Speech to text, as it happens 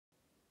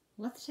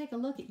Let's take a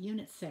look at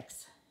Unit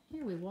 6.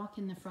 Here we walk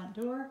in the front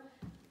door.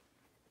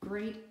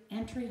 Great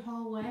entry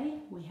hallway.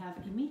 We have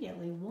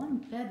immediately one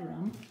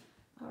bedroom,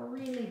 a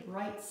really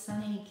bright,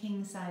 sunny,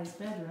 king-size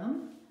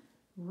bedroom.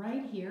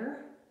 Right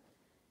here,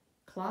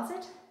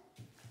 closet.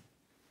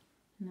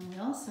 And then we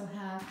also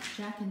have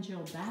Jack and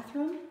Jill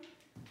bathroom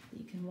that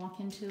you can walk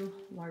into,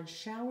 large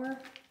shower.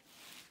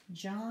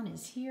 John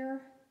is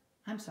here.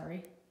 I'm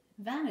sorry,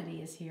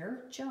 Vanity is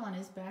here. John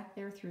is back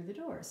there through the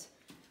doors.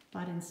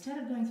 But instead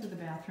of going through the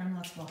bathroom,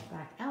 let's walk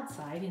back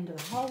outside into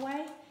the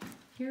hallway.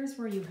 Here's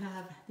where you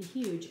have the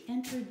huge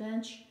entry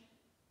bench,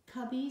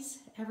 cubbies,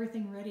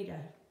 everything ready to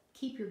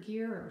keep your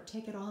gear or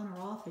take it on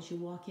or off as you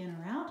walk in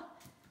or out.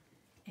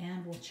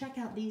 And we'll check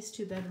out these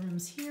two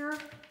bedrooms here.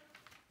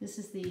 This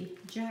is the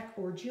Jack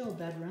or Jill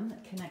bedroom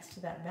that connects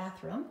to that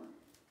bathroom.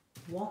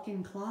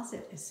 Walk-in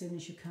closet as soon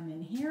as you come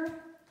in here.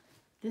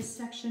 This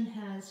section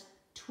has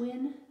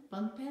twin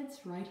bunk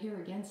beds right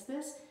here against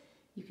this.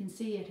 You can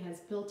see it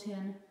has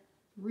built-in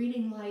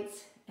reading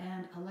lights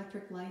and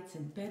electric lights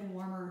and bed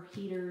warmer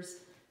heaters.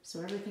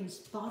 So everything's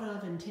thought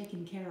of and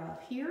taken care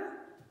of here.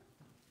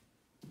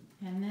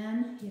 And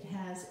then it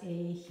has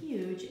a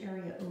huge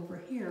area over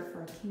here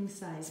for a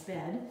king-size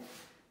bed.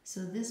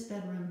 So this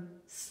bedroom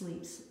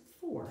sleeps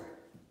 4.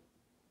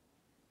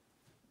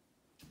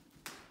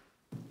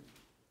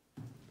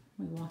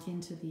 We walk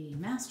into the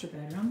master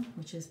bedroom,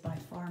 which is by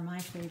far my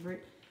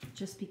favorite,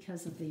 just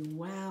because of the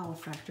wow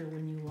factor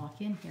when you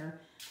walk in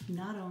here.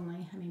 Not only,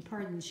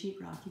 pardon the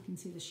sheetrock, you can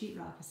see the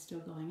sheetrock is still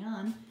going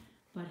on,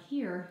 but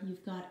here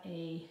you've got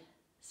a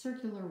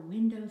circular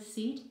window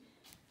seat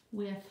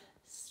with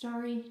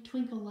starry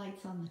twinkle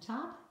lights on the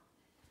top.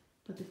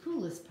 But the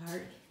coolest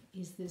part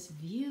is this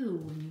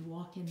view when you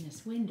walk in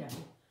this window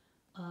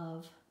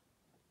of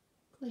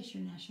Glacier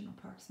National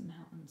Park's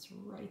mountains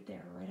right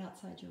there, right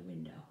outside your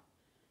window.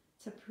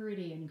 It's a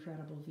pretty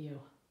incredible view.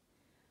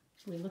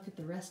 If we look at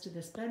the rest of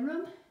this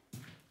bedroom,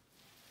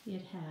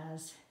 it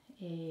has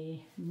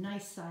a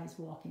nice size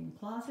walk-in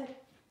closet,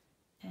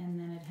 and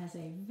then it has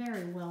a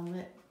very well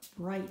lit,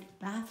 bright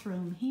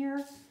bathroom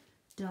here,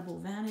 double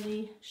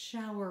vanity,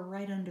 shower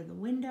right under the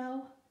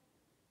window,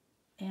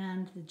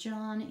 and the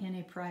John in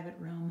a private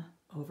room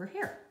over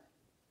here.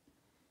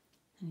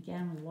 And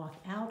again, we walk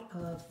out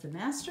of the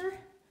master,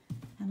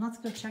 and let's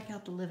go check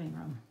out the living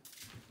room.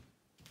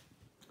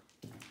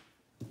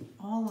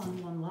 All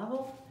on one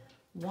level.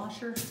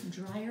 Washer,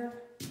 dryer,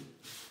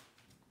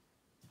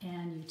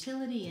 and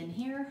utility in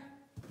here.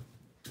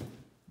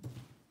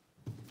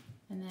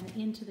 And then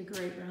into the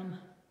great room.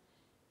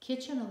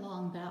 Kitchen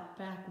along that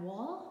back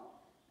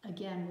wall,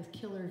 again with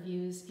killer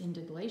views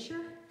into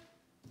Glacier.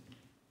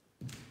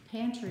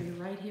 Pantry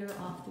right here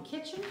off the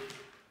kitchen.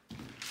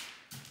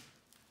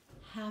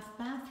 Half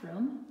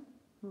bathroom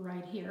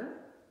right here,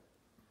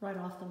 right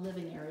off the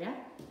living area.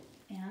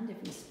 And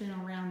if we spin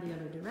around the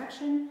other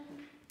direction,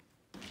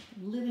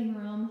 living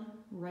room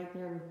right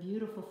there with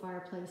beautiful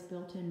fireplace,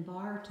 built-in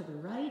bar to the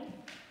right.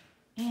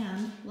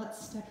 And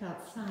let's step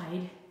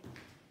outside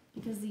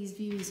because these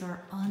views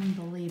are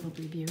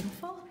unbelievably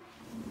beautiful.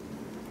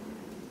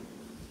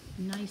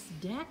 Nice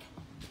deck.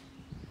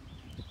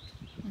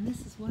 And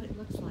this is what it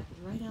looks like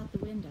right out the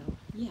window.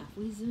 Yeah, if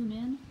we zoom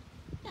in,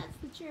 that's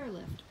the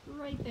chairlift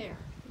right there,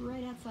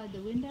 right outside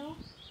the window.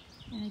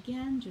 And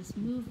again, just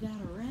move that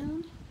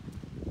around.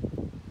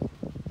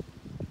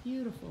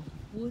 Beautiful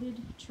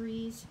wooded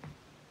trees.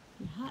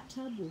 Your hot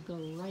tub will go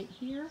right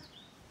here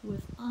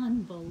with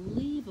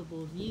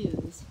unbelievable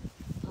views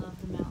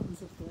of the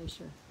mountains of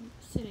Glacier,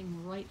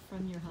 sitting right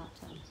from your hot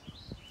tub.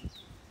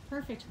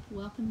 Perfect.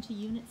 Welcome to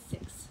Unit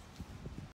 6.